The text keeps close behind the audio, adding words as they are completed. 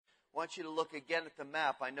want you to look again at the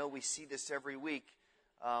map. I know we see this every week.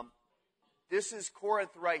 This is Corinth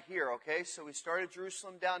right here, okay? So we started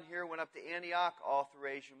Jerusalem down here, went up to Antioch, all through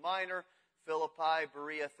Asia Minor, Philippi,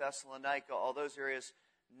 Berea, Thessalonica, all those areas.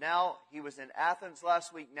 Now, he was in Athens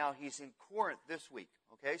last week. Now he's in Corinth this week,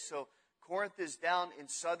 okay? So Corinth is down in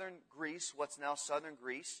southern Greece, what's now southern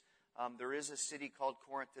Greece. There is a city called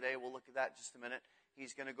Corinth today. We'll look at that in just a minute.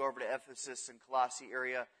 He's going to go over to Ephesus and Colossae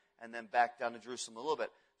area and then back down to Jerusalem a little bit.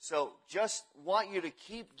 So just want you to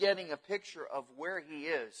keep getting a picture of where he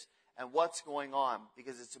is and what's going on,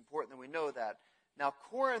 because it's important that we know that. Now,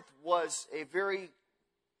 Corinth was a very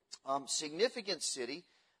significant city,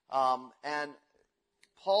 and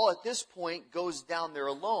Paul at this point goes down there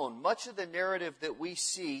alone. Much of the narrative that we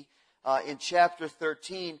see in chapter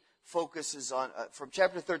 13 focuses on, from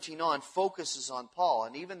chapter 13 on, focuses on Paul.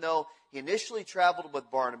 And even though he initially traveled with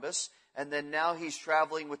Barnabas, and then now he's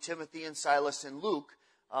traveling with Timothy and Silas and Luke,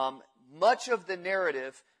 much of the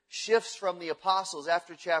narrative shifts from the apostles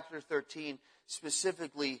after chapter 13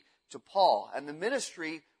 specifically to Paul. And the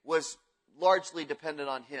ministry was largely dependent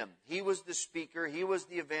on him. He was the speaker, he was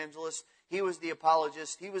the evangelist, he was the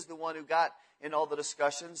apologist, he was the one who got in all the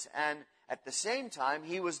discussions, and at the same time,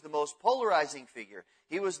 he was the most polarizing figure.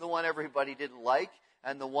 He was the one everybody didn't like,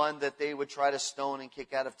 and the one that they would try to stone and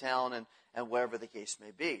kick out of town, and whatever the case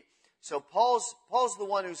may be. So Paul's the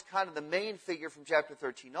one who's kind of the main figure from chapter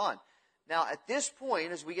 13 on. Now, at this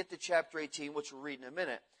point, as we get to chapter 18, which we'll read in a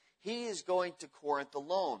minute, he is going to Corinth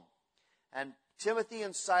alone. And Timothy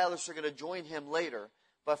and Silas are going to join him later.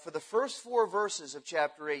 But for the first 4 verses of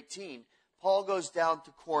chapter 18, Paul goes down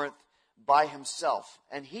to Corinth by himself.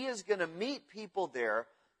 And he is going to meet people there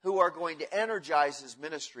who are going to energize his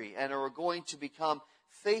ministry and are going to become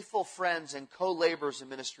faithful friends and co-laborers in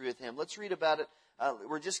ministry with him. Let's read about it.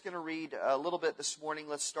 We're just going to read a little bit this morning.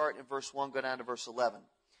 Let's start in verse 1, go down to verse 11.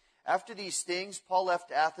 After these things, Paul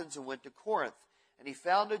left Athens and went to Corinth. And he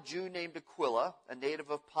found a Jew named Aquila, a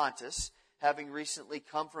native of Pontus, having recently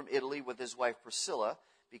come from Italy with his wife Priscilla,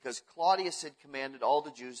 because Claudius had commanded all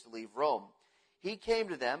the Jews to leave Rome. He came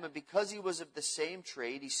to them, and because he was of the same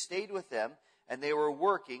trade, he stayed with them, and they were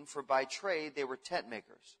working, for by trade they were tent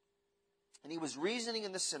makers. And he was reasoning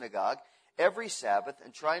in the synagogue every Sabbath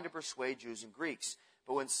and trying to persuade Jews and Greeks.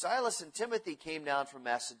 But when Silas and Timothy came down from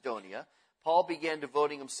Macedonia, Paul began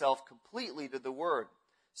devoting himself completely to the word,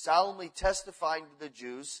 solemnly testifying to the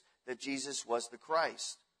Jews that Jesus was the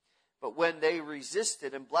Christ. But when they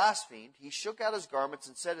resisted and blasphemed, he shook out his garments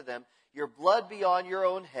and said to them, "Your blood be on your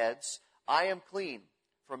own heads. I am clean.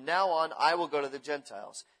 From now on I will go to the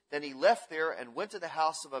Gentiles." Then he left there and went to the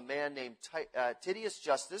house of a man named Titius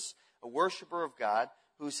Justus, a worshiper of God,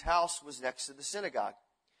 whose house was next to the synagogue.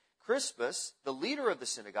 Crispus, the leader of the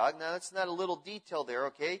synagogue, now that's not a little detail there,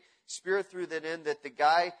 okay? Spirit threw that in, that the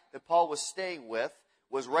guy that Paul was staying with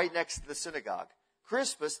was right next to the synagogue.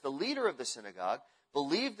 Crispus, the leader of the synagogue,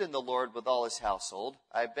 believed in the Lord with all his household.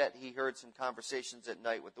 I bet he heard some conversations at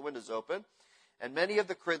night with the windows open. And many of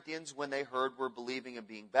the Corinthians, when they heard, were believing and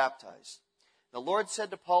being baptized. The Lord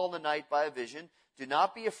said to Paul in the night by a vision, "Do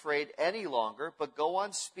not be afraid any longer, but go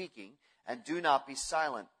on speaking, and do not be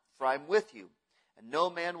silent, for I am with you. And no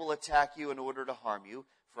man will attack you in order to harm you,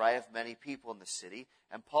 for I have many people in the city."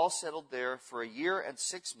 And Paul settled there for 1 year and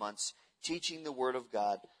 6 months, teaching the word of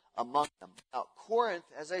God among them. Now, Corinth,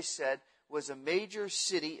 as I said, was a major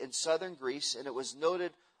city in southern Greece, and it was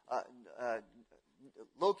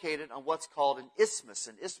located on what's called an isthmus.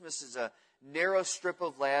 An isthmus is a narrow strip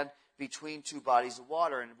of land between 2 bodies of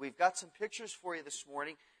water. And we've got some pictures for you this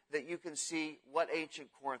morning that you can see what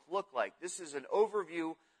ancient Corinth looked like. This is an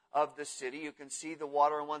overview of the city. You can see the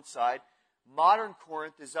water on one side. Modern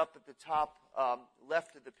Corinth is up at the top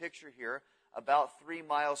left of the picture here, about 3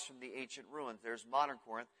 miles from the ancient ruins. There's modern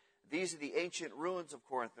Corinth. These are the ancient ruins of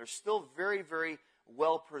Corinth. They're still very, very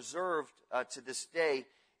well preserved to this day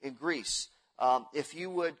in Greece. If you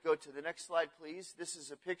would go to the next slide, please. This is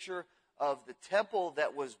a picture of the temple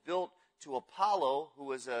that was built to Apollo, who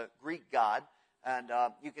was a Greek god. And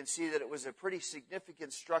you can see that it was a pretty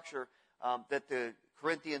significant structure that the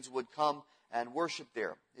Corinthians would come and worship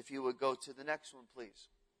there. If you would go to the next one, please.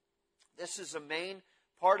 This is a main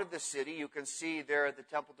part of the city. You can see there at the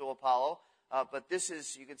temple to Apollo. But this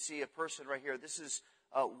is, you can see a person right here. This is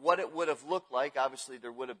what it would have looked like. Obviously,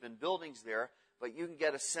 there would have been buildings there. But you can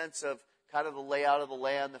get a sense of kind of the layout of the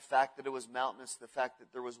land, the fact that it was mountainous, the fact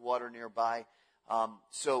that there was water nearby.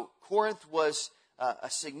 So Corinth was a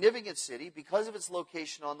significant city because of its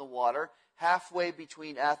location on the water, halfway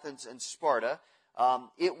between Athens and Sparta.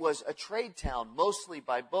 It was a trade town, mostly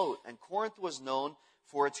by boat. And Corinth was known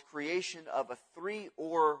for its creation of a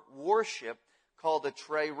 3-oar warship called the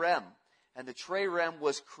trireme. And the trireme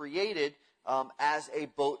was created as a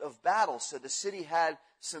boat of battle. So the city had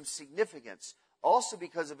some significance. Also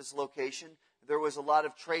because of its location, there was a lot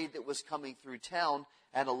of trade that was coming through town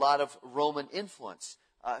and a lot of Roman influence.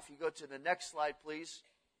 If you go to the next slide, please.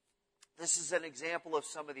 This is an example of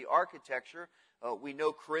some of the architecture. We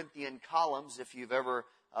know Corinthian columns. If you've ever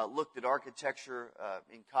looked at architecture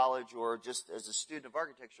in college or just as a student of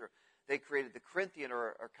architecture, they created the Corinthian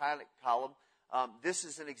or Archaic column. This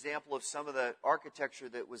is an example of some of the architecture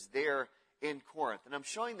that was there in Corinth. And I'm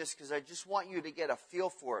showing this because I just want you to get a feel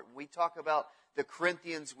for it. When we talk about the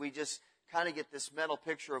Corinthians, we just kind of get this mental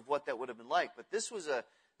picture of what that would have been like. But this was a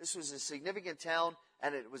significant town,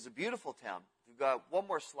 and it was a beautiful town. You've got one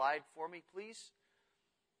more slide for me, please.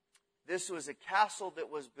 This was a castle that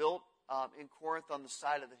was built in Corinth on the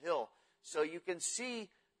side of the hill. So you can see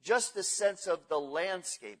just the sense of the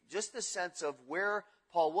landscape, just the sense of where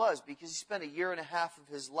Paul was, because he spent 1.5 years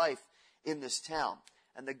of his life in this town.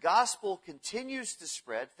 And the gospel continues to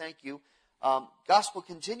spread. Thank you. Gospel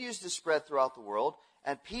continues to spread throughout the world,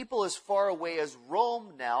 and people as far away as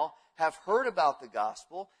Rome now have heard about the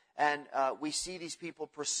gospel. And we see these people,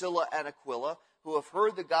 Priscilla and Aquila, who have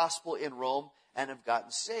heard the gospel in Rome and have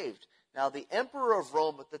gotten saved. Now, the emperor of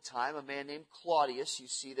Rome at the time, a man named Claudius, you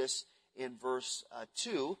see this in verse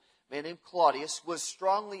 2, a man named Claudius, was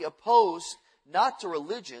strongly opposed not to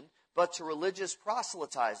religion, but to religious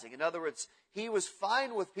proselytizing. In other words, he was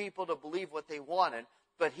fine with people to believe what they wanted,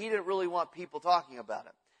 but he didn't really want people talking about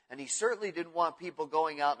it. And he certainly didn't want people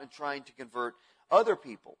going out and trying to convert other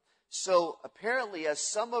people. So apparently, as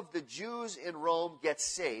some of the Jews in Rome get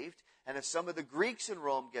saved, and as some of the Greeks in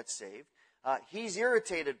Rome get saved, he's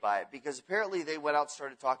irritated by it, because apparently they went out and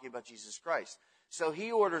started talking about Jesus Christ. So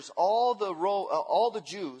he orders all the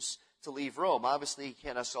Jews to leave Rome. Obviously, he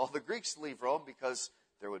can't ask all the Greeks to leave Rome because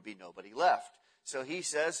there would be nobody left. So he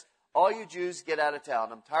says, all you Jews, get out of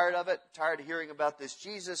town. I'm tired of it, tired of hearing about this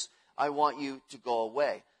Jesus. I want you to go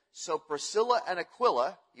away. So Priscilla and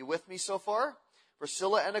Aquila, you with me so far?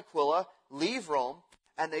 Priscilla and Aquila leave Rome,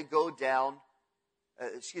 and they go down,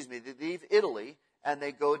 they leave Italy, and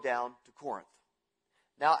they go down to Corinth.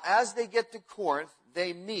 Now, as they get to Corinth,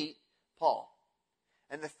 they meet Paul.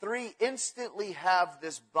 And the three instantly have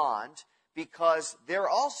this bond because they're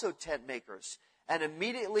also tent makers. And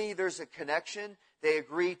immediately there's a connection. They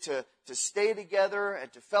agree to stay together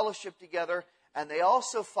and to fellowship together. And they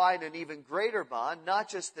also find an even greater bond, not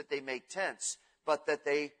just that they make tents, but that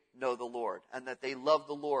they know the Lord and that they love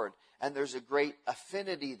the Lord. And there's a great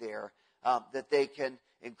affinity there that they can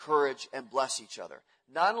encourage and bless each other.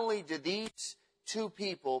 Not only do these two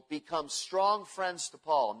people become strong friends to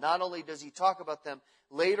Paul, not only does he talk about them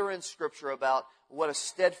later in Scripture about what a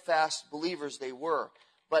steadfast believers they were,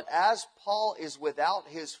 but as Paul is without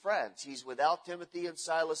his friends, he's without Timothy and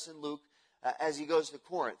Silas and Luke as he goes to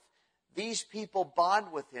Corinth, these people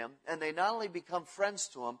bond with him, and they not only become friends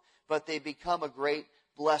to him, but they become a great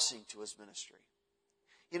blessing to his ministry.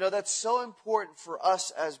 You know, that's so important for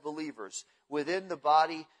us as believers within the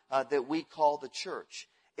body that we call the church,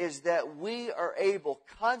 is that we are able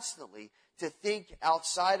constantly to think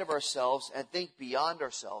outside of ourselves and think beyond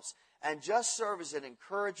ourselves and just serve as an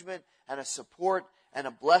encouragement and a support and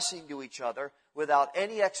a blessing to each other without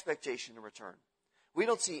any expectation in return. We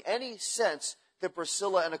don't see any sense that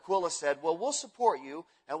Priscilla and Aquila said, well, we'll support you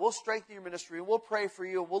and we'll strengthen your ministry and we'll pray for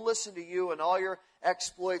you and we'll listen to you and all your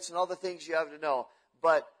exploits and all the things you have to know.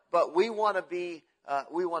 But we want to be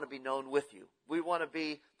known with you. We want to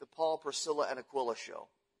be the Paul, Priscilla, and Aquila show.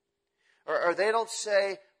 Or they don't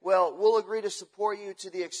say, well, we'll agree to support you to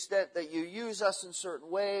the extent that you use us in certain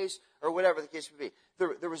ways, or whatever the case may be.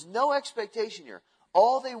 There was no expectation here.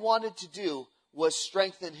 All they wanted to do was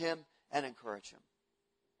strengthen him and encourage him.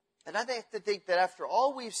 And I have to think that after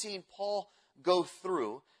all we've seen Paul go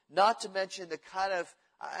through, not to mention the kind of,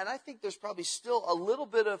 and I think there's probably still a little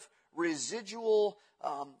bit of residual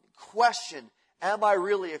question, am I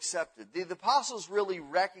really accepted? Did the apostles really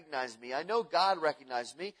recognize me? I know God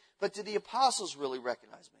recognized me, but did the apostles really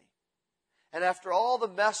recognize me? And after all the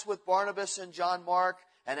mess with Barnabas and John Mark,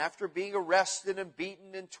 and after being arrested and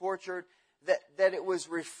beaten and tortured, that it was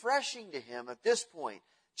refreshing to him at this point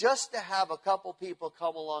just to have a couple people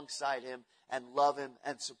come alongside him and love him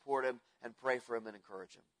and support him and pray for him and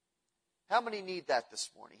encourage him. How many need that this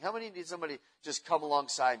morning? How many need somebody just come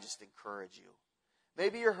alongside and just encourage you?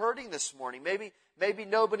 Maybe you're hurting this morning. Maybe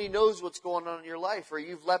nobody knows what's going on in your life, or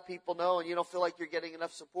you've let people know and you don't feel like you're getting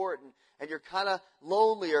enough support and you're kind of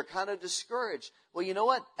lonely or kind of discouraged. Well, you know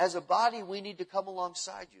what? As a body, we need to come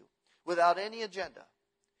alongside you without any agenda,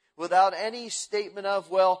 without any statement of,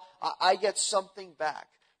 well, I get something back.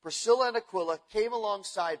 Priscilla and Aquila came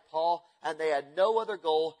alongside Paul, and they had no other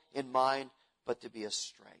goal in mind but to be a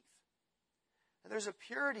strength. And there's a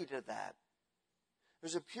purity to that.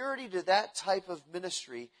 There's a purity to that type of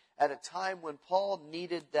ministry at a time when Paul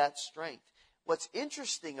needed that strength. What's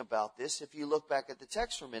interesting about this, if you look back at the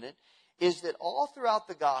text for a minute, is that all throughout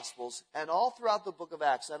the Gospels and all throughout the book of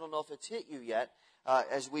Acts, I don't know if it's hit you yet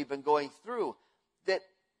as we've been going through, that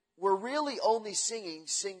we're really only singing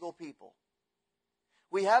single people.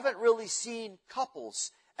 We haven't really seen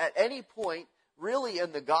couples at any point really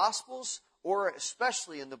in the Gospels or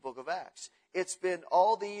especially in the book of Acts. It's been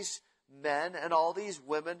all these men and all these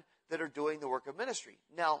women that are doing the work of ministry.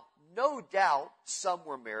 Now, no doubt some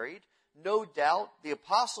were married. No doubt the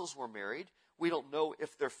apostles were married. We don't know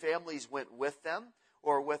if their families went with them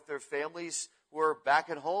or if their families were back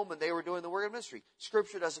at home and they were doing the work of ministry.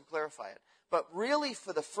 Scripture doesn't clarify it. But really,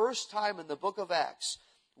 for the first time in the book of Acts,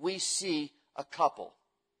 we see a couple.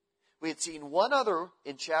 We had seen one other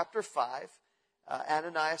in chapter 5,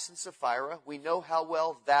 Ananias and Sapphira. We know how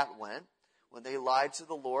well that went when they lied to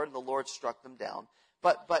the Lord and the Lord struck them down.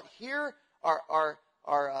 But here are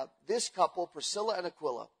this couple, Priscilla and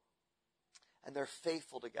Aquila, and they're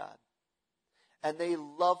faithful to God. And they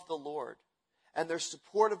love the Lord. And they're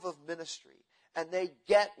supportive of ministry. And they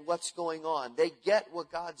get what's going on. They get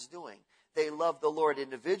what God's doing. They love the Lord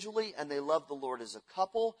individually, and they love the Lord as a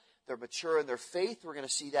couple. They're mature in their faith. We're going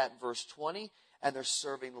to see that in verse 20. And they're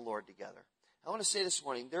serving the Lord together. I want to say this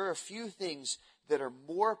morning, there are a few things that are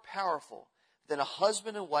more powerful than a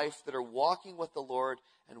husband and wife that are walking with the Lord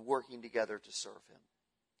and working together to serve Him.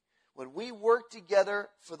 When we work together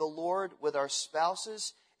for the Lord with our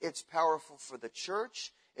spouses, it's powerful for the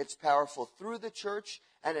church, it's powerful through the church,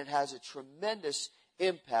 and it has a tremendous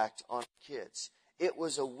impact on kids. It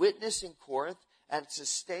was a witness in Corinth, and it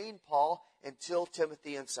sustained Paul until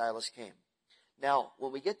Timothy and Silas came. Now,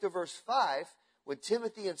 when we get to verse 5, when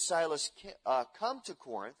Timothy and Silas come to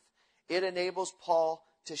Corinth, it enables Paul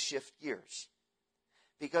to shift gears.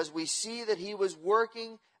 Because we see that he was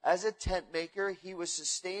working as a tent maker. He was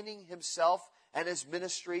sustaining himself and his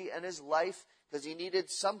ministry and his life because he needed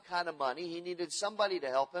some kind of money. He needed somebody to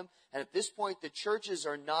help him. And at this point, the churches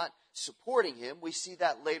are not supporting him. We see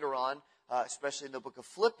that later on, especially in the book of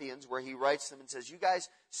Philippians, where he writes them and says, you guys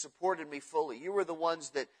supported me fully. You were the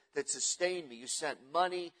ones that sustained me. You sent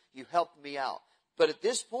money. You helped me out. But at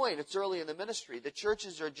this point, it's early in the ministry. The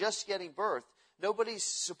churches are just getting birth. Nobody's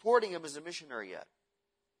supporting him as a missionary yet.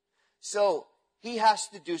 So he has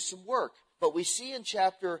to do some work. But we see in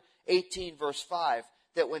chapter 18, verse 5,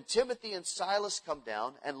 that when Timothy and Silas come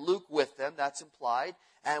down, and Luke with them, that's implied,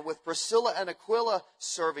 and with Priscilla and Aquila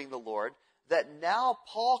serving the Lord, that now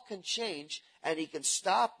Paul can change and he can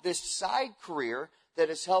stop this side career that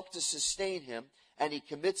has helped to sustain him, and he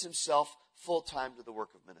commits himself full-time to the work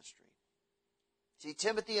of ministry. See,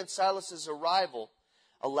 Timothy and Silas's arrival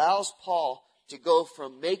allows Paul to go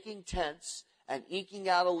from making tents and eking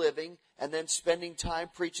out a living and then spending time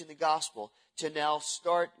preaching the gospel to now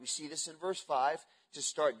start, we see this in verse 5, to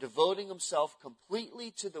start devoting himself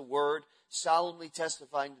completely to the word, solemnly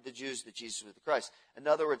testifying to the Jews that Jesus was the Christ. In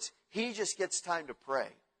other words, he just gets time to pray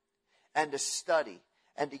and to study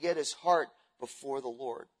and to get his heart before the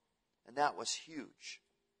Lord. And that was huge.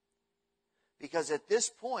 Because at this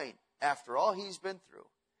point, after all he's been through,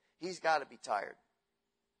 he's got to be tired.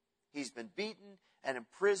 He's been beaten and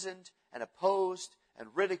imprisoned and opposed and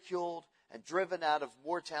ridiculed and driven out of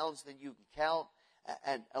more towns than you can count.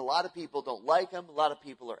 And a lot of people don't like him. A lot of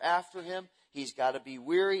people are after him. He's got to be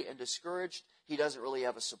weary and discouraged. He doesn't really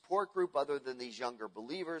have a support group other than these younger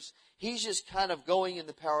believers. He's just kind of going in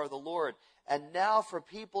the power of the Lord. And now for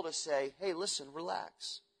people to say, hey, listen,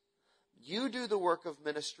 relax. You do the work of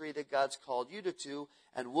ministry that God's called you to do,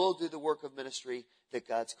 and we'll do the work of ministry that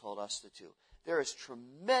God's called us to do. There is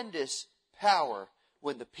tremendous power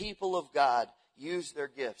when the people of God use their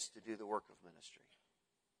gifts to do the work of ministry.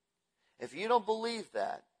 If you don't believe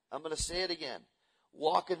that, I'm going to say it again.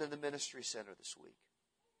 Walk into the ministry center this week.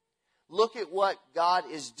 Look at what God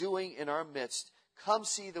is doing in our midst. Come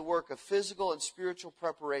see the work of physical and spiritual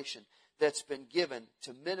preparation that's been given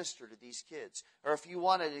to minister to these kids. Or if you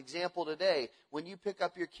want an example today, when you pick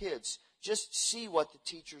up your kids, just see what the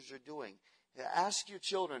teachers are doing. Ask your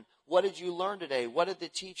children, what did you learn today? What did the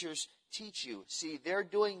teachers teach you? See, they're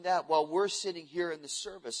doing that while we're sitting here in the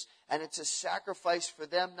service, and it's a sacrifice for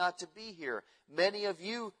them not to be here. Many of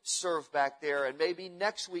you serve back there, and maybe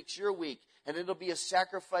next week's your week, and it'll be a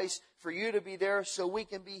sacrifice for you to be there so we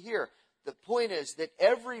can be here. The point is that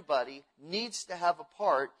everybody needs to have a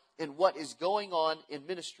part in what is going on in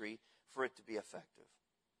ministry for it to be effective.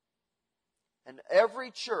 And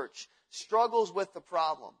every church struggles with the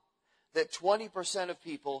problem that 20% of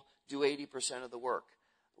people do 80% of the work.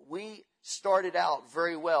 We started out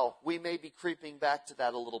very well. We may be creeping back to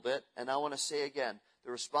that a little bit. And I want to say again,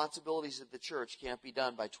 the responsibilities of the church can't be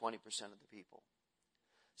done by 20% of the people.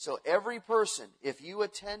 So every person, if you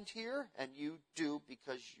attend here, and you do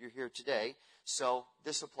because you're here today, so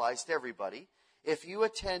this applies to everybody. If you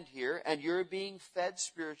attend here and you're being fed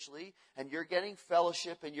spiritually and you're getting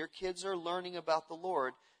fellowship and your kids are learning about the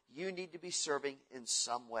Lord, you need to be serving in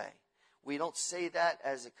some way. We don't say that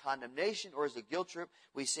as a condemnation or as a guilt trip.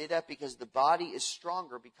 We say that because the body is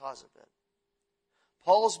stronger because of it.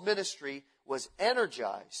 Paul's ministry was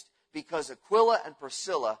energized because Aquila and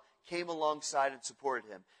Priscilla came alongside and supported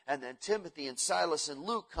him. And then Timothy and Silas and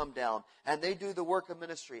Luke come down and they do the work of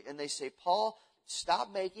ministry. And they say, Paul,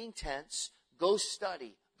 stop making tents. Go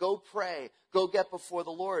study. Go pray. Go get before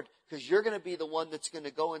the Lord, because you're going to be the one that's going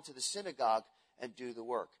to go into the synagogue and do the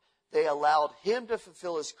work. They allowed him to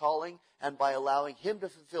fulfill his calling, and by allowing him to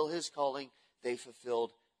fulfill his calling, they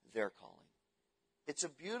fulfilled their calling. It's a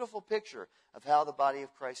beautiful picture of how the body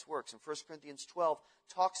of Christ works. And 1 Corinthians 12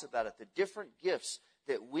 talks about it, the different gifts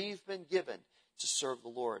that we've been given to serve the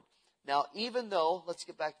Lord. Now, even though, let's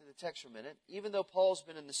get back to the text for a minute, even though Paul's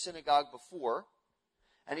been in the synagogue before,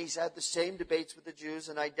 and he's had the same debates with the Jews,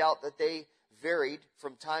 and I doubt that they varied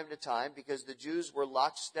from time to time because the Jews were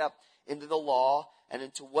lockstep into the law and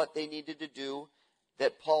into what they needed to do,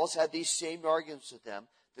 that Paul's had these same arguments with them.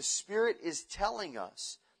 The Spirit is telling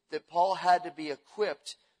us that Paul had to be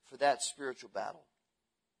equipped for that spiritual battle.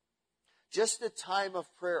 Just the time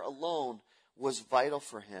of prayer alone was vital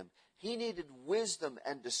for him. He needed wisdom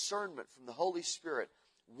and discernment from the Holy Spirit.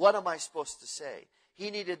 What am I supposed to say? He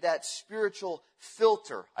needed that spiritual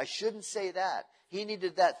filter. I shouldn't say that. He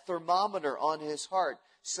needed that thermometer on his heart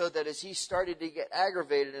so that as he started to get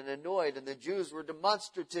aggravated and annoyed, and the Jews were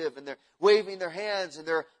demonstrative, and they're waving their hands, and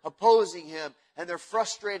they're opposing him, and they're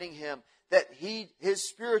frustrating him, that his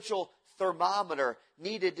spiritual thermometer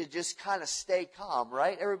needed to just kind of stay calm,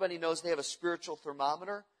 right? Everybody knows they have a spiritual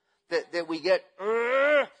thermometer. That we get,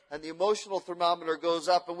 and the emotional thermometer goes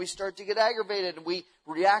up, and we start to get aggravated, and we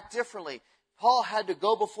react differently. Paul had to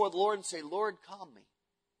go before the Lord and say, Lord, calm me.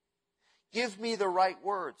 Give me the right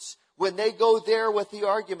words. When they go there with the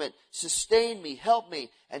argument, sustain me, help me.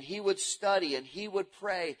 And he would study, and he would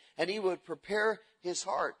pray, and he would prepare his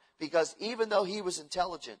heart. Because even though he was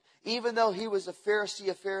intelligent, even though he was a Pharisee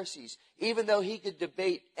of Pharisees, even though he could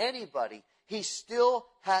debate anybody, he still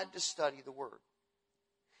had to study the Word.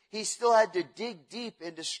 He still had to dig deep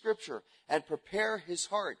into Scripture and prepare his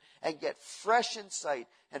heart and get fresh insight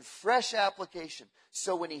and fresh application.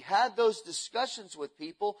 So when he had those discussions with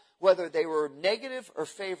people, whether they were negative or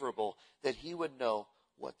favorable, that he would know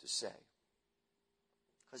what to say.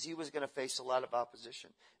 Because he was going to face a lot of opposition.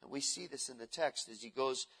 And we see this in the text as he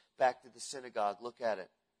goes back to the synagogue. Look at it.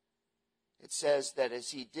 It says that as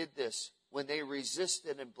he did this, when they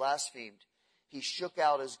resisted and blasphemed, he shook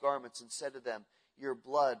out his garments and said to them, your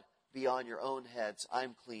blood be on your own heads.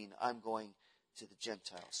 I'm clean. I'm going to the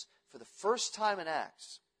Gentiles. For the first time in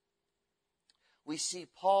Acts, we see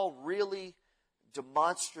Paul really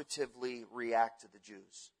demonstratively react to the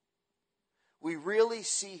Jews. We really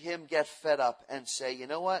see him get fed up and say, you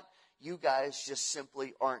know what? You guys just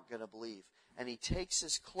simply aren't going to believe. And he takes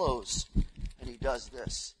his clothes and he does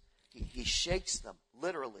this. He shakes them,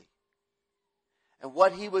 literally. And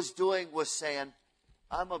what he was doing was saying,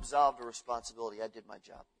 I'm absolved of responsibility. I did my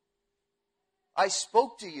job. I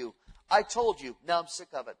spoke to you. I told you. Now I'm sick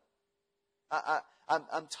of it.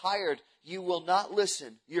 I'm tired. You will not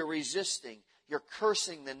listen. You're resisting. You're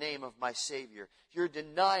cursing the name of my Savior. You're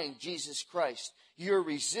denying Jesus Christ. You're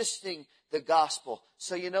resisting the gospel.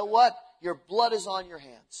 So you know what? Your blood is on your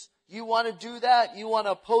hands. You want to do that? You want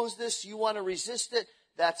to oppose this? You want to resist it?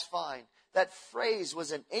 That's fine. That phrase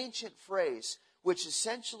was an ancient phrase which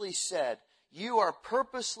essentially said, you are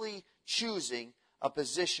purposely choosing a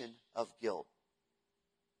position of guilt.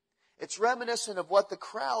 It's reminiscent of what the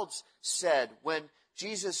crowds said when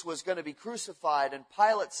Jesus was going to be crucified, and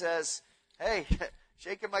Pilate says, hey,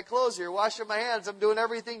 shaking my clothes here, washing my hands, I'm doing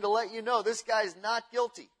everything to let you know this guy's not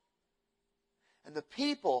guilty. And the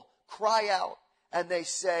people cry out and they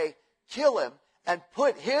say, kill him and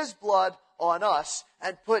put his blood on us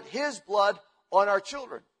and put his blood on our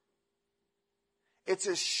children. It's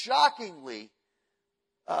a shockingly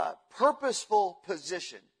purposeful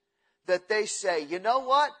position that they say, you know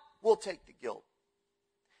what? We'll take the guilt.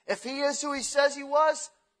 If he is who he says he was,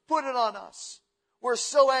 put it on us. We're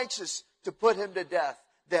so anxious to put him to death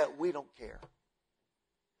that we don't care.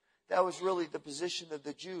 That was really the position of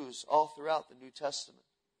the Jews all throughout the New Testament.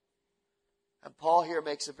 And Paul here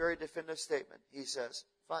makes a very definitive statement. He says,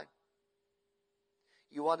 fine.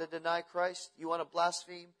 You want to deny Christ? You want to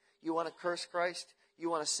blaspheme? You want to curse Christ? You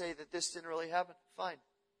want to say that this didn't really happen? Fine.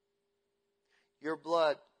 Your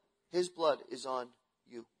blood, his blood is on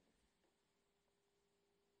you.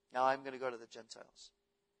 Now I'm going to go to the Gentiles.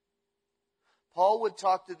 Paul would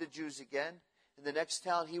talk to the Jews again. In the next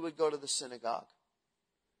town, he would go to the synagogue.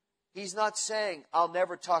 He's not saying, I'll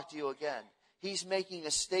never talk to you again. He's making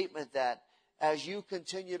a statement that as you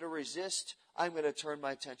continue to resist, I'm going to turn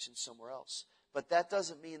my attention somewhere else. But that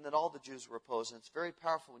doesn't mean that all the Jews were opposed. And it's very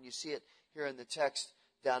powerful when you see it here in the text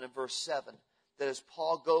down in verse 7. That as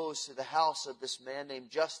Paul goes to the house of this man named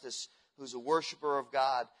Justus, who's a worshiper of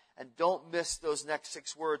God, and don't miss those next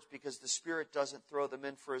 6 words because the Spirit doesn't throw them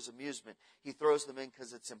in for his amusement. He throws them in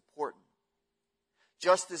because it's important.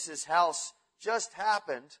 Justus's house just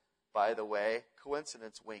happened, by the way,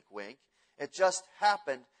 coincidence, wink, wink. It just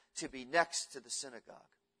happened to be next to the synagogue.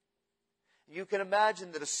 You can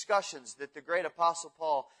imagine the discussions that the great Apostle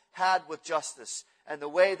Paul had with Justus and the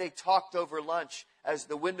way they talked over lunch as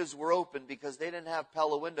the windows were open because they didn't have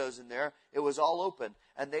Pella windows in there. It was all open.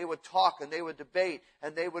 And they would talk and they would debate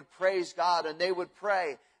and they would praise God and they would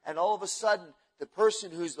pray. And all of a sudden, the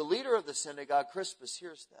person who's the leader of the synagogue, Crispus,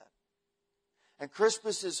 hears that. And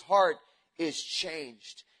Crispus's heart is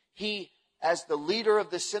changed. He, as the leader of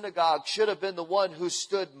the synagogue, should have been the one who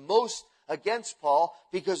stood most against Paul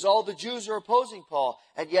because all the Jews are opposing Paul.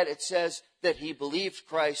 And yet it says that he believed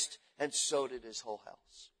Christ and so did his whole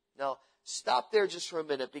house. Now, stop there just for a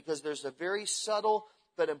minute because there's a very subtle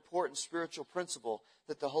but important spiritual principle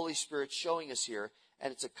that the Holy Spirit's showing us here.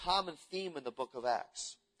 And it's a common theme in the book of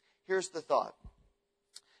Acts. Here's the thought.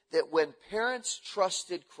 That when parents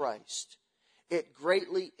trusted Christ, it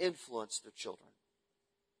greatly influenced their children.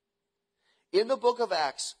 In the book of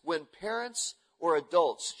Acts, when parents or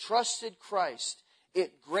adults trusted Christ,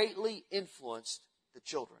 it greatly influenced the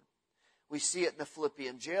children. We see it in the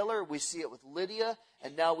Philippian jailer, we see it with Lydia,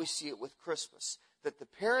 and now we see it with Crispus. That the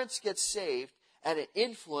parents get saved and it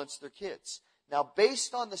influenced their kids. Now,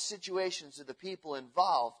 based on the situations of the people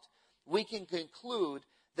involved, we can conclude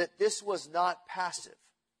that this was not passive.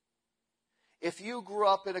 If you grew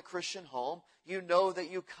up in a Christian home, you know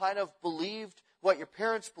that you kind of believed what your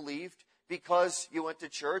parents believed because you went to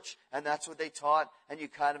church and that's what they taught and you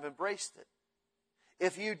kind of embraced it.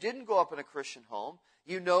 If you didn't grow up in a Christian home,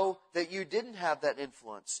 you know that you didn't have that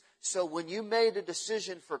influence. So when you made a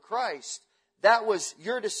decision for Christ, that was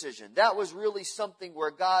your decision. That was really something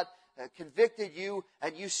where God convicted you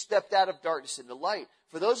and you stepped out of darkness into light.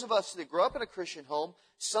 For those of us that grew up in a Christian home,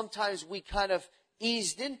 sometimes we kind of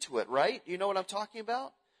eased into it, right? You know what I'm talking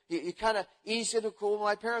about? You kind of eased into it. Well,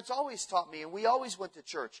 my parents always taught me and we always went to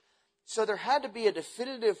church. So there had to be a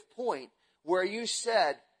definitive point where you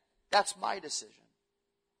said, that's my decision.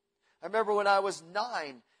 I remember when I was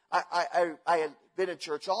 9, I had been in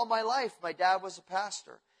church all my life. My dad was a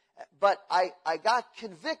pastor. But I got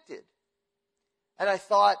convicted. And I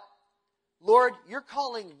thought, Lord, you're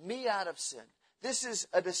calling me out of sin. This is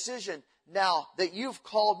a decision now that you've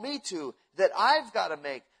called me to that I've got to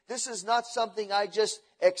make. This is not something I just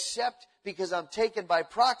accept because I'm taken by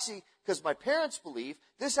proxy because my parents believe.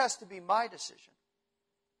 This has to be my decision.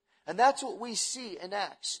 And that's what we see in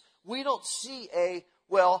Acts. We don't see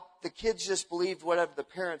the kids just believed whatever the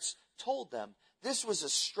parents told them. This was a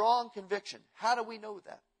strong conviction. How do we know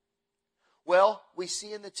that? Well, we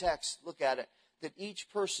see in the text, look at it, that each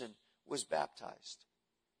person was baptized.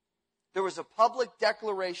 There was a public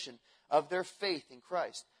declaration of their faith in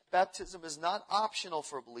Christ. Baptism is not optional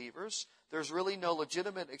for believers. There's really no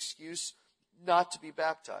legitimate excuse not to be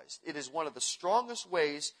baptized. It is one of the strongest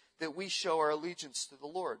ways that we show our allegiance to the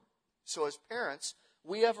Lord. So as parents,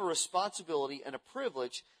 we have a responsibility and a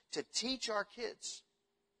privilege to teach our kids,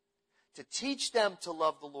 to teach them to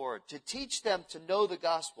love the Lord, to teach them to know the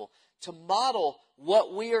gospel, to model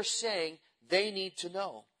what we are saying they need to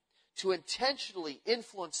know, to intentionally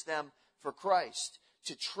influence them for Christ,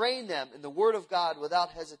 to train them in the Word of God without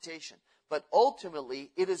hesitation. But ultimately,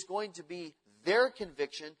 it is going to be their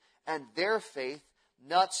conviction and their faith,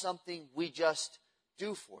 not something we just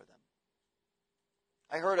do for them.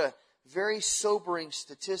 I heard a very sobering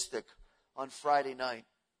statistic on Friday night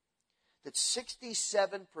that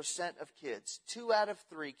 67% of kids, 2 out of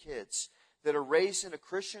 3 kids that are raised in a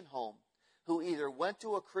Christian home who either went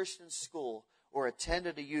to a Christian school or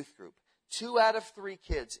attended a youth group, 2 out of 3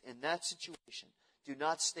 kids in that situation do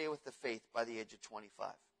not stay with the faith by the age of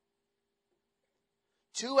 25.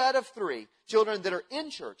 2 out of 3 children that are in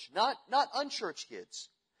church, not unchurched kids.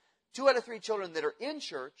 2 out of 3 children that are in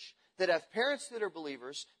church, that have parents that are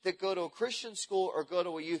believers, that go to a Christian school or go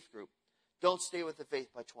to a youth group. don't stay with the faith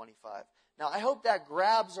by 25. Now, I hope that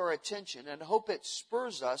grabs our attention, and I hope it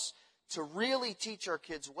spurs us to really teach our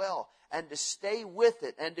kids well and to stay with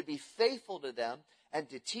it and to be faithful to them and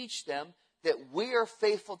to teach them that we are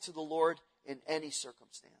faithful to the Lord in any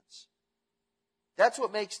circumstance. That's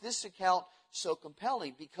what makes this account so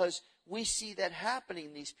compelling, because we see that happening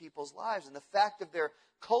in these people's lives, and the fact of their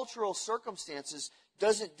cultural circumstances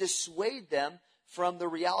doesn't dissuade them from the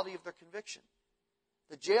reality of their conviction.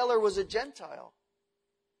 The jailer was a Gentile.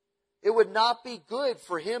 It would not be good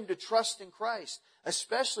for him to trust in Christ,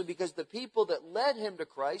 especially because the people that led him to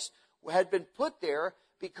Christ had been put there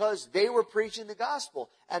because they were preaching the gospel.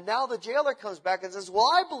 And now the jailer comes back and says, well,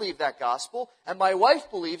 I believe that gospel, and my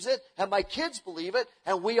wife believes it, and my kids believe it,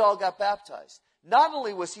 and we all got baptized. Not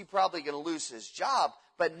only was he probably going to lose his job,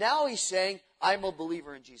 but now he's saying, I'm a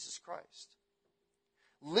believer in Jesus Christ.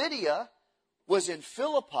 Lydia was in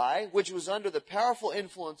Philippi, which was under the powerful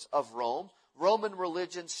influence of Rome. Roman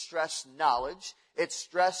religion stressed knowledge. It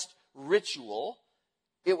stressed ritual.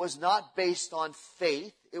 It was not based on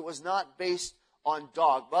faith. It was not based on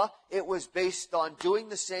dogma. It was based on doing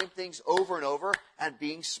the same things over and over and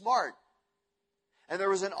being smart. And there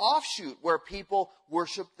was an offshoot where people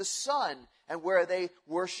worshiped the sun and where they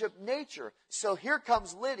worshiped nature. So here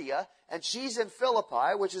comes Lydia, and she's in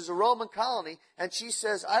Philippi, which is a Roman colony, and she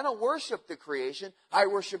says, I don't worship the creation, I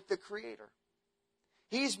worship the Creator.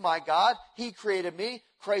 He's my God. He created me.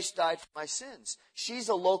 Christ died for my sins. She's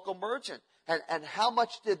a local merchant. And how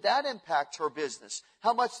much did that impact her business?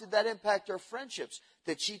 How much did that impact her friendships?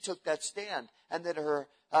 That she took that stand and that her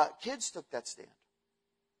kids took that stand.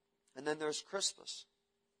 And then there's Crispus,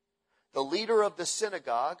 the leader of the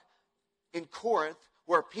synagogue in Corinth,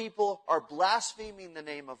 where people are blaspheming the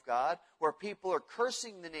name of God, where people are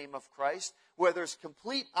cursing the name of Christ, where there's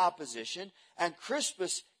complete opposition, and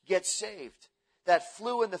Crispus gets saved. That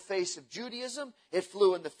flew in the face of Judaism. It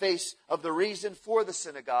flew in the face of the reason for the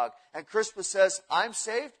synagogue. And Crispus says, I'm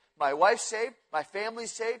saved, my wife's saved, my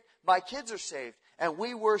family's saved, my kids are saved, and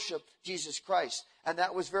we worship Jesus Christ. And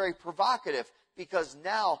that was very provocative, because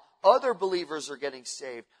now other believers are getting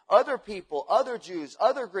saved. Other people, other Jews,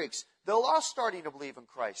 other Greeks, they're all starting to believe in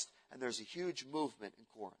Christ. And there's a huge movement in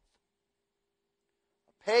Corinth.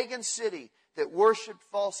 A pagan city that worshiped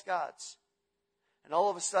false gods. And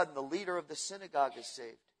all of a sudden, the leader of the synagogue is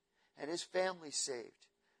saved, and his family's saved,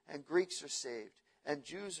 and Greeks are saved, and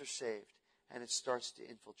Jews are saved, and it starts to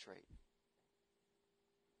infiltrate.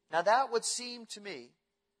 Now, that would seem to me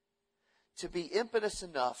to be impetus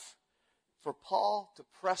enough for Paul to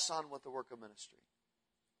press on with the work of ministry,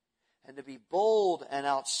 and to be bold and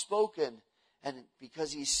outspoken, and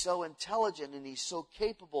because he's so intelligent and he's so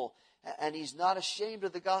capable, and he's not ashamed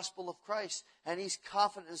of the gospel of Christ, and he's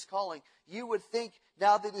confident in his calling. You would think,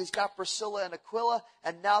 now that he's got Priscilla and Aquila,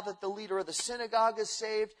 and now that the leader of the synagogue is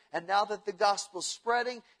saved, and now that the gospel's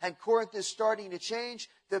spreading, and Corinth is starting to change,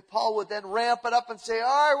 that Paul would then ramp it up and say, all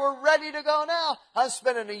right, we're ready to go now. I'm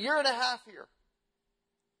spending 1.5 years here.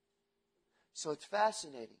 So it's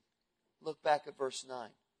fascinating. Look back at verse 9.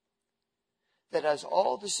 That as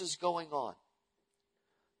all this is going on,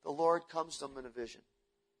 the Lord comes to him in a vision.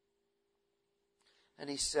 And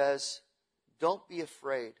he says, don't be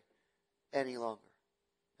afraid any longer.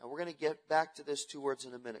 Now, we're going to get back to this 2 words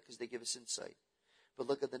in a minute because they give us insight. But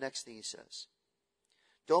look at the next thing he says.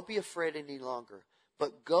 Don't be afraid any longer,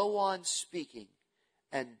 but go on speaking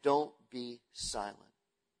and don't be silent.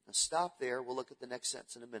 Now, stop there. We'll look at the next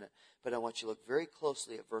sentence in a minute. But I want you to look very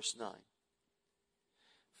closely at verse 9.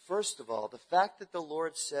 First of all, the fact that the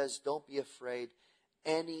Lord says, don't be afraid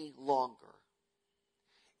any longer,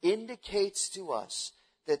 indicates to us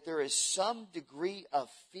that there is some degree of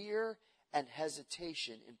fear and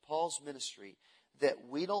hesitation in Paul's ministry that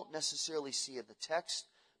we don't necessarily see in the text,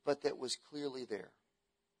 but that was clearly there.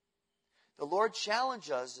 The Lord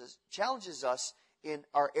challenges us in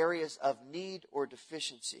our areas of need or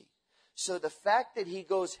deficiency. So the fact that he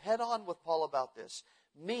goes head on with Paul about this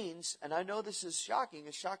means, and I know this is shocking,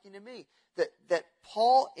 it's shocking to me, that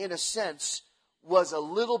Paul, in a sense, was a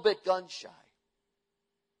little bit gun-shy.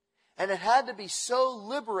 And it had to be so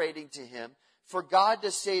liberating to him for God to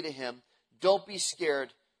say to him, don't be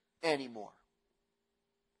scared anymore.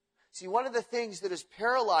 See, one of the things that is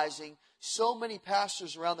paralyzing so many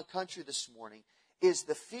pastors around the country this morning is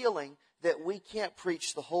the feeling that we can't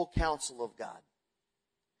preach the whole counsel of God.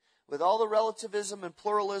 With all the relativism and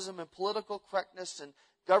pluralism and political correctness and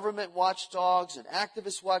government watchdogs and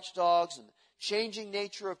activist watchdogs and the changing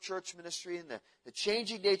nature of church ministry and the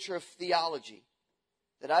changing nature of theology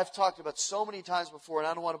that I've talked about so many times before, and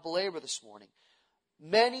I don't want to belabor this morning,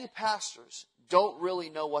 many pastors don't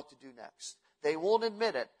really know what to do next. They won't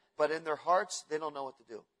admit it, but in their hearts, they don't know what to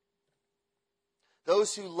do.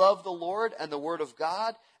 Those who love the Lord and the Word of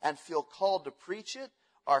God and feel called to preach it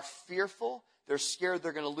are fearful. They're scared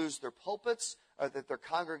they're going to lose their pulpits, or that their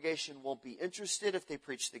congregation won't be interested if they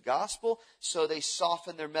preach the gospel, so they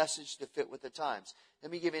soften their message to fit with the times.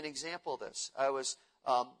 Let me give you an example of this. I was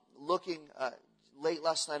looking late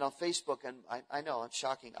last night on Facebook, and I know, it's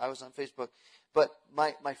shocking, I was on Facebook, but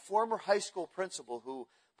my former high school principal, who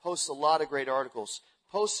posts a lot of great articles,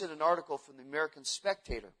 posted an article from the American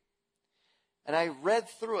Spectator. And I read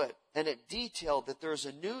through it, and it detailed that there's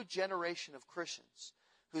a new generation of Christians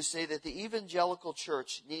who say that the evangelical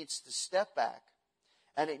church needs to step back,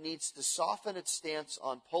 and it needs to soften its stance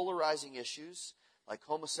on polarizing issues like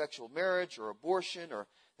homosexual marriage or abortion or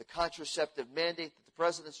the contraceptive mandate that the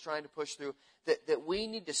president's trying to push through, that we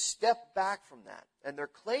need to step back from that. And their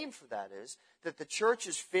claim for that is that the church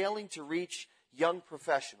is failing to reach young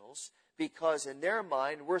professionals because in their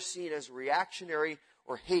mind we're seen as reactionary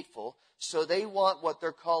or hateful, so they want what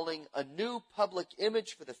they're calling a new public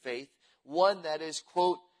image for the faith, one that is,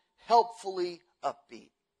 quote, helpfully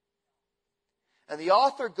upbeat. And the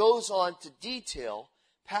author goes on to detail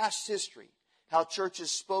past history, how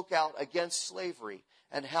churches spoke out against slavery,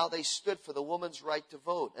 and how they stood for the woman's right to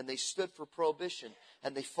vote, and they stood for prohibition,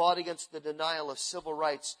 and they fought against the denial of civil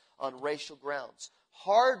rights on racial grounds.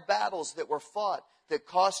 Hard battles that were fought that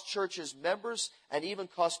cost churches members and even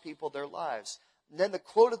cost people their lives. And then the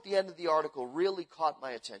quote at the end of the article really caught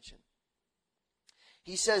my attention.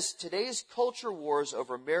 He says, today's culture wars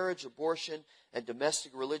over marriage, abortion, and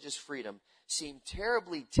domestic religious freedom seem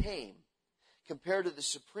terribly tame compared to the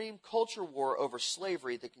supreme culture war over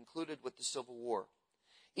slavery that concluded with the Civil War.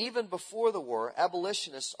 Even before the war,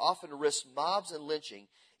 abolitionists often risked mobs and lynching,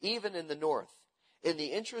 even in the North. In the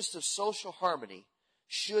interest of social harmony,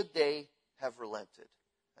 should they have relented?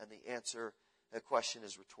 And the question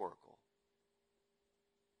is rhetorical.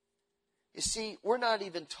 You see, we're not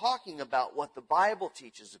even talking about what the Bible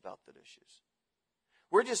teaches about the issues.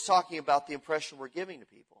 We're just talking about the impression we're giving to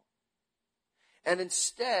people. And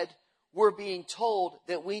instead, we're being told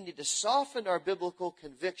that we need to soften our biblical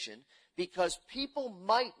conviction because people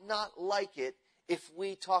might not like it if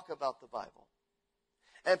we talk about the Bible.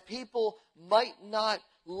 And people might not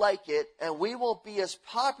like it, and we won't be as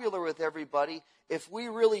popular with everybody if we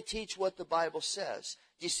really teach what the Bible says.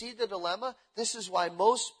 Do you see the dilemma? This is why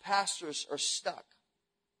most pastors are stuck.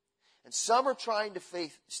 And some are trying to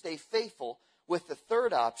stay faithful with the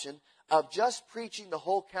third option of just preaching the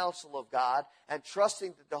whole counsel of God and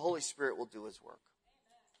trusting that the Holy Spirit will do His work.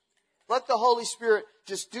 Let the Holy Spirit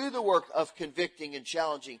just do the work of convicting and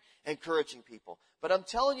challenging, encouraging people. But I'm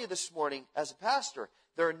telling you this morning, as a pastor,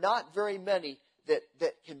 there are not very many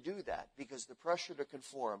that can do that because the pressure to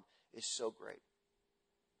conform is so great.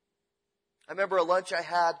 I remember a lunch I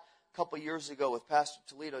had a couple years ago with Pastor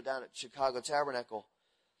Toledo down at Chicago Tabernacle,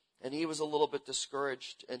 and he was a little bit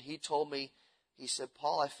discouraged, and he told me, he said,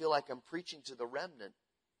 Paul, I feel like I'm preaching to the remnant.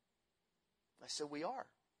 I said, we are.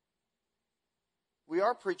 We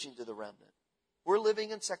are preaching to the remnant. We're living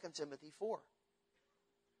in 2 Timothy 4,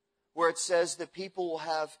 where it says that people will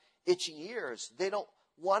have itching ears. They don't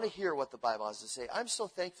want to hear what the Bible has to say. I'm so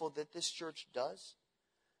thankful that this church does,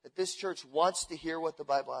 that this church wants to hear what the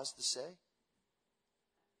Bible has to say.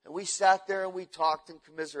 And we sat there and we talked and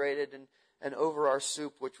commiserated and over our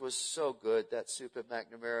soup, which was so good, that soup at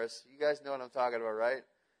McNamara's. You guys know what I'm talking about, right?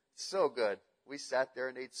 It's so good. We sat there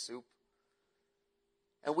and ate soup.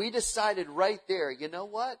 And we decided right there, you know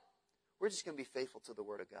what? We're just going to be faithful to the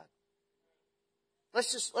Word of God.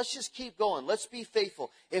 Let's just keep going. Let's be faithful.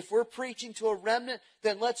 If we're preaching to a remnant,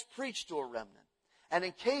 then let's preach to a remnant. And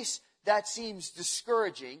in case that seems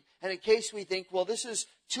discouraging, and in case we think, well, this is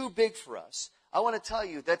too big for us, I want to tell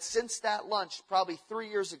you that since that lunch, probably 3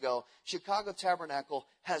 years ago, Chicago Tabernacle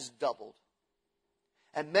has doubled.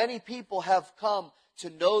 And many people have come to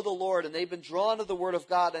know the Lord, and they've been drawn to the Word of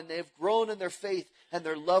God, and they've grown in their faith and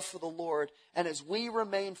their love for the Lord. And as we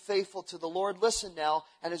remain faithful to the Lord, listen now,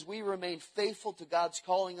 and as we remain faithful to God's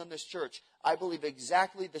calling on this church, I believe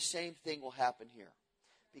exactly the same thing will happen here.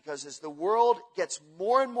 Because as the world gets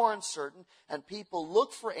more and more uncertain and people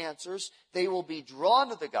look for answers, they will be drawn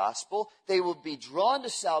to the gospel, they will be drawn to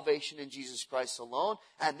salvation in Jesus Christ alone,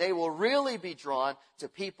 and they will really be drawn to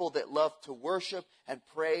people that love to worship and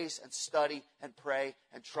praise and study and pray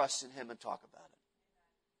and trust in Him and talk about it.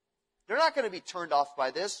 They're not going to be turned off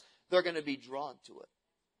by this. They're going to be drawn to it.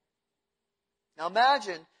 Now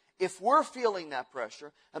imagine if we're feeling that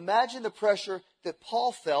pressure, imagine the pressure that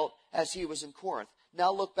Paul felt as he was in Corinth.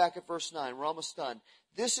 Now look back at verse 9. We're almost done.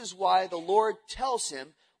 This is why the Lord tells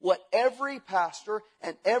him what every pastor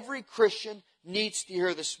and every Christian needs to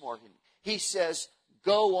hear this morning. He says,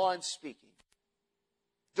 go on speaking.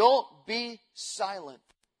 Don't be silent.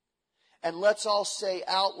 And let's all say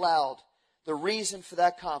out loud the reason for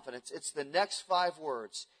that confidence. It's the next 5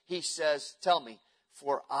 words. He says, tell me,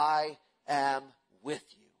 for I am with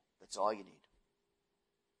you. That's all you need.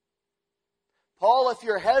 Paul, if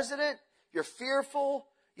you're hesitant, you're fearful,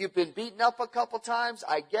 you've been beaten up a couple times,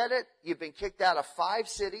 I get it. You've been kicked out of 5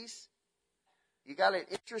 cities. You got an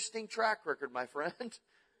interesting track record, my friend.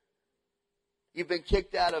 You've been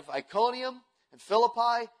kicked out of Iconium and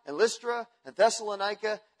Philippi and Lystra and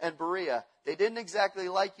Thessalonica and Berea. They didn't exactly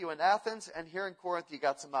like you in Athens, and here in Corinth you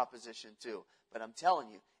got some opposition too. But I'm telling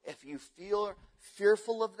you, if you feel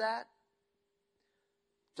fearful of that,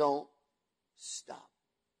 don't stop.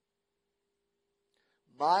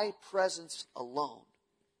 My presence alone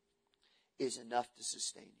is enough to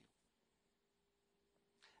sustain you.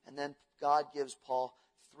 And then God gives Paul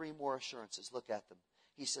 3 more assurances. Look at them.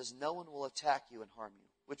 He says, no one will attack you and harm you,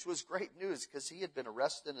 which was great news because he had been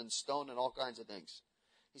arrested and stoned and all kinds of things.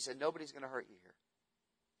 He said, nobody's going to hurt you here.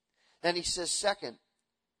 Then he says, second,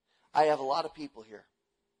 I have a lot of people here.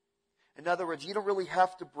 In other words, you don't really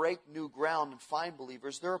have to break new ground and find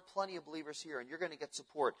believers. There are plenty of believers here, and you're going to get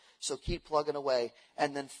support. So keep plugging away.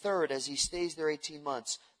 And then third, as he stays there 18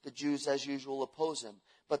 months, the Jews, as usual, oppose him.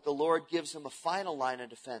 But the Lord gives him a final line of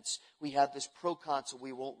defense. We have this proconsul.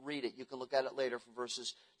 We won't read it. You can look at it later from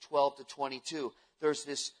verses 12 to 22. There's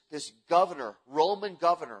this governor, Roman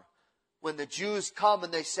governor. When the Jews come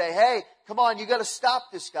and they say, hey, come on, you got to stop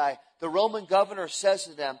this guy. The Roman governor says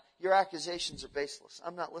to them, your accusations are baseless.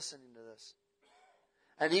 I'm not listening to this.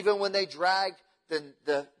 And even when they drag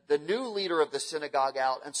the new leader of the synagogue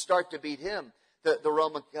out and start to beat him, the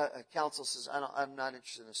Roman council says, I'm not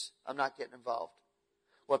interested in this. I'm not getting involved.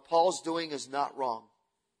 What Paul's doing is not wrong.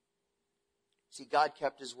 See, God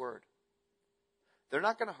kept his word. They're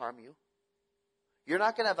not going to harm you. You're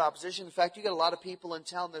not going to have opposition. In fact, you got a lot of people in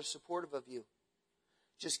town that are supportive of you.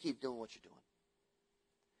 Just keep doing what you're doing.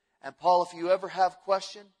 And Paul, if you ever have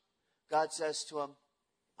question, God says to him,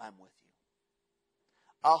 I'm with you.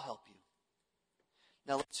 I'll help you.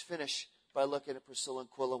 Now let's finish by looking at Priscilla and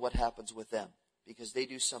Aquila, what happens with them. Because they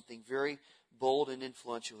do something very bold and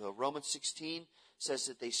influential here. Romans 16 says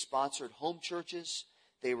that they sponsored home churches.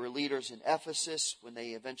 They were leaders in Ephesus. When they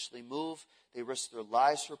eventually move, they risked their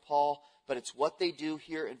lives for Paul. But it's what they do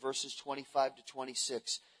here in verses 25 to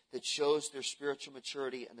 26 that shows their spiritual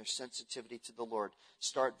maturity and their sensitivity to the Lord.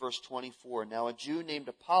 Start verse 24. Now a Jew named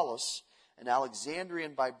Apollos, an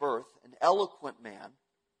Alexandrian by birth, an eloquent man,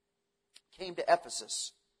 came to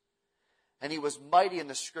Ephesus. And he was mighty in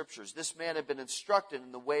the Scriptures. This man had been instructed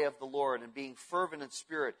in the way of the Lord, and being fervent in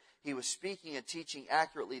spirit, he was speaking and teaching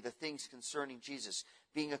accurately the things concerning Jesus,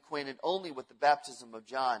 being acquainted only with the baptism of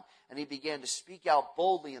John. And he began to speak out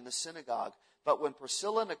boldly in the synagogue. But when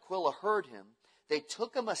Priscilla and Aquila heard him, they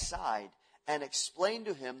took him aside and explained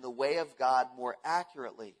to him the way of God more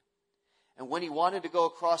accurately. And when he wanted to go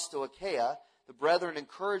across to Achaia, the brethren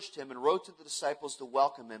encouraged him and wrote to the disciples to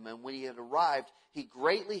welcome him. And when he had arrived, he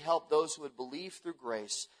greatly helped those who had believed through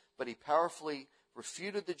grace, but he powerfully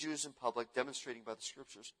refuted the Jews in public, demonstrating by the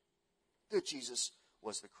Scriptures that Jesus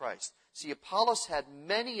was the Christ. See, Apollos had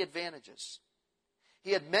many advantages.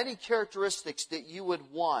 He had many characteristics that you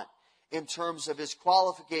would want in terms of his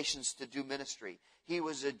qualifications to do ministry. He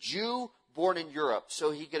was a Jew born in Europe,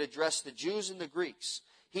 so he could address the Jews and the Greeks.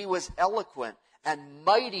 He was eloquent and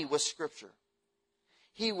mighty with Scripture.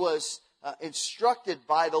 He was instructed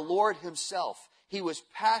by the Lord himself. He was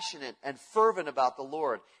passionate and fervent about the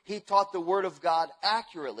Lord. He taught the Word of God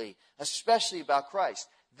accurately, especially about Christ.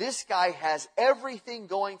 This guy has everything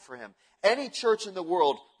going for him. Any church in the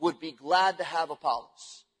world would be glad to have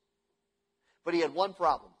Apollos. But he had one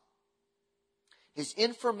problem. His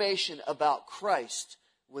information about Christ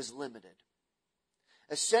was limited.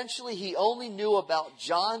 Essentially, he only knew about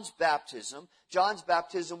John's baptism. John's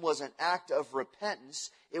baptism was an act of repentance.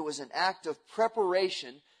 It was an act of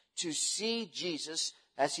preparation to see Jesus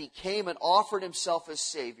as he came and offered himself as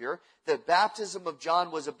Savior. The baptism of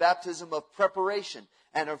John was a baptism of preparation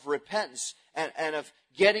and of repentance and of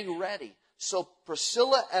getting ready. So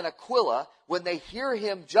Priscilla and Aquila, when they hear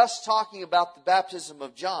him just talking about the baptism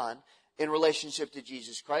of John in relationship to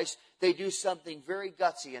Jesus Christ, they do something very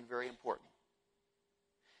gutsy and very important.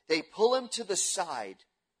 They pull him to the side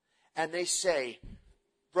and they say,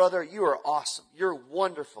 brother, you are awesome. You're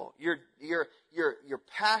wonderful. Your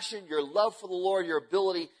passion, your love for the Lord, your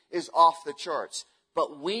ability is off the charts.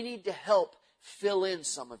 But we need to help fill in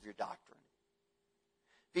some of your doctrine.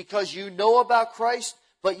 Because you know about Christ,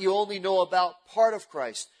 but you only know about part of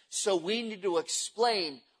Christ. So we need to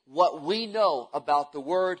explain what we know about the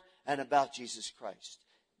Word and about Jesus Christ.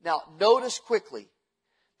 Now, notice quickly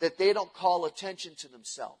that they don't call attention to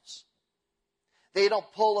themselves. They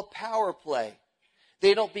don't pull a power play.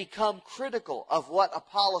 They don't become critical of what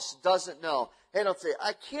Apollos doesn't know. They don't say,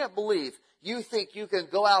 I can't believe you think you can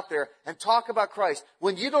go out there and talk about Christ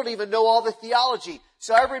when you don't even know all the theology.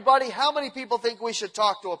 So everybody, how many people think we should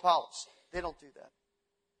talk to Apollos? They don't do that.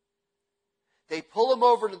 They pull him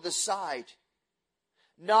over to the side,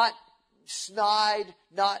 not snide,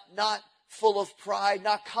 not full of pride,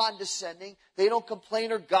 not condescending. They don't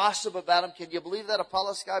complain or gossip about him. Can you believe that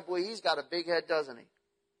Apollos guy? Boy, he's got a big head, doesn't he?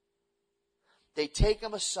 They take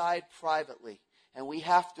him aside privately, and we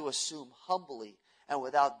have to assume humbly and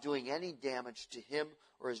without doing any damage to him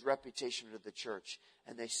or his reputation or to the church.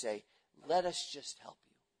 And they say, let us just help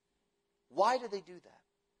you. Why do they do that?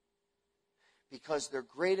 Because their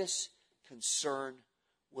greatest concern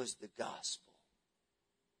was the gospel.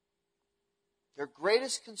 Their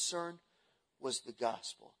greatest concern was the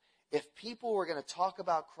gospel. If people were going to talk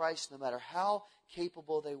about Christ, no matter how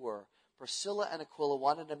capable they were, Priscilla and Aquila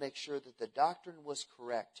wanted to make sure that the doctrine was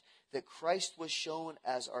correct, that Christ was shown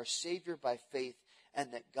as our Savior by faith,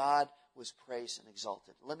 and that God was praised and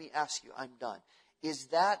exalted. Let me ask you, I'm done. Is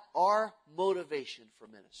that our motivation for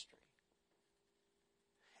ministry?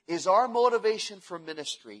 Is our motivation for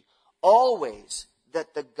ministry always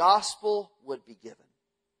that the gospel would be given?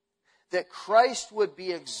 That Christ would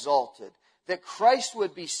be exalted? That Christ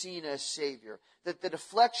would be seen as Savior? That the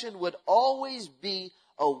deflection would always be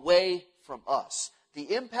away from us?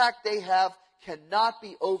 The impact they have cannot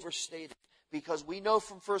be overstated, because we know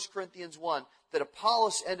from 1 Corinthians 1 that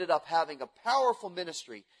Apollos ended up having a powerful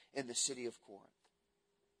ministry in the city of Corinth.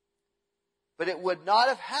 But it would not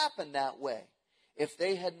have happened that way if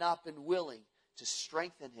they had not been willing to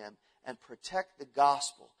strengthen him and protect the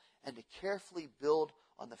gospel and to carefully build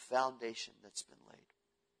on the foundation that's been laid.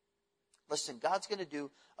 Listen, God's going to do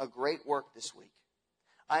a great work this week.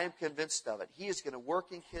 I am convinced of it. He is going to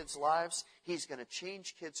work in kids' lives. He's going to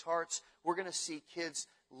change kids' hearts. We're going to see kids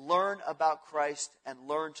learn about Christ and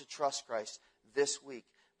learn to trust Christ this week.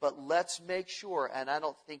 But let's make sure, and I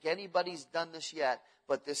don't think anybody's done this yet,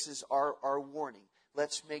 but this is our warning.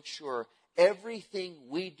 Let's make sure everything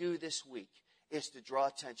we do this week is to draw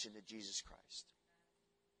attention to Jesus Christ.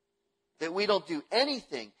 That we don't do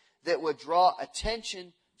anything that would draw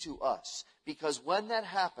attention to us. Because when that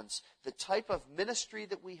happens, the type of ministry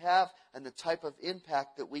that we have and the type of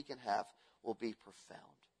impact that we can have will be profound.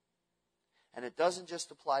 And it doesn't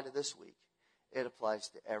just apply to this week. It applies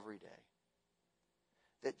to every day.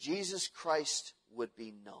 That Jesus Christ would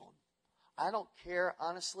be known. I don't care,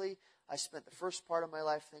 honestly. I spent the first part of my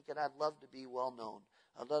life thinking I'd love to be well known.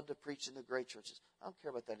 I'd love to preach in the great churches. I don't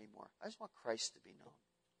care about that anymore. I just want Christ to be known.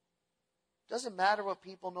 Doesn't matter what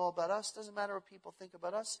people know about us. Doesn't matter what people think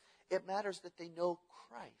about us. It matters that they know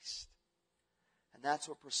Christ. And that's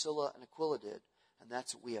what Priscilla and Aquila did. And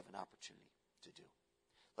that's what we have an opportunity to do.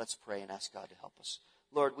 Let's pray and ask God to help us.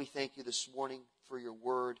 Lord, we thank you this morning for your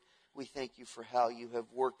word. We thank you for how you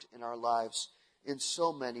have worked in our lives in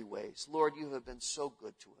so many ways. Lord, you have been so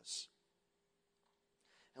good to us.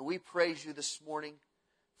 And we praise you this morning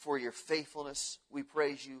for your faithfulness. We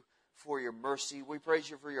praise you for your mercy. We praise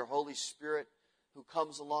you for your Holy Spirit who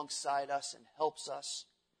comes alongside us and helps us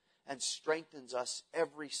and strengthens us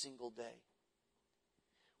every single day.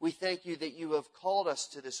 We thank you that you have called us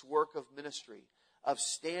to this work of ministry, of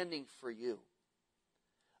standing for you,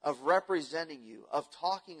 of representing you, of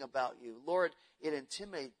talking about you. Lord, it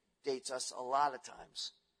intimidates us a lot of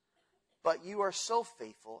times. But you are so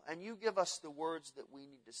faithful, and you give us the words that we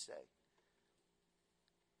need to say.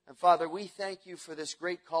 And Father, we thank you for this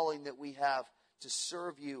great calling that we have to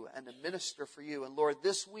serve you and to minister for you. And Lord,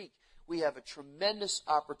 this week we have a tremendous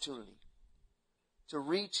opportunity to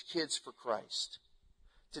reach kids for Christ,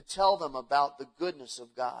 to tell them about the goodness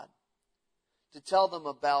of God, to tell them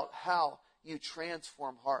about how you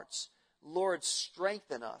transform hearts. Lord,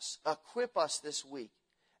 strengthen us, equip us this week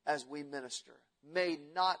as we minister. May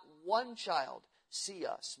not one child see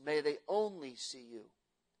us. May they only see you.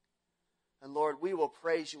 And Lord, we will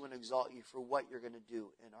praise you and exalt you for what you're going to do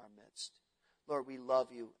in our midst. Lord, we love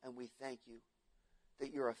you and we thank you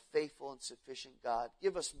that you're a faithful and sufficient God.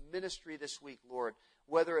 Give us ministry this week, Lord,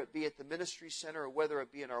 whether it be at the ministry center or whether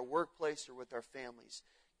it be in our workplace or with our families.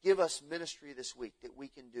 Give us ministry this week that we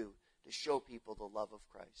can do to show people the love of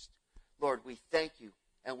Christ. Lord, we thank you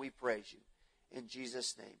and we praise you. In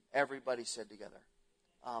Jesus' name, everybody said together,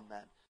 amen.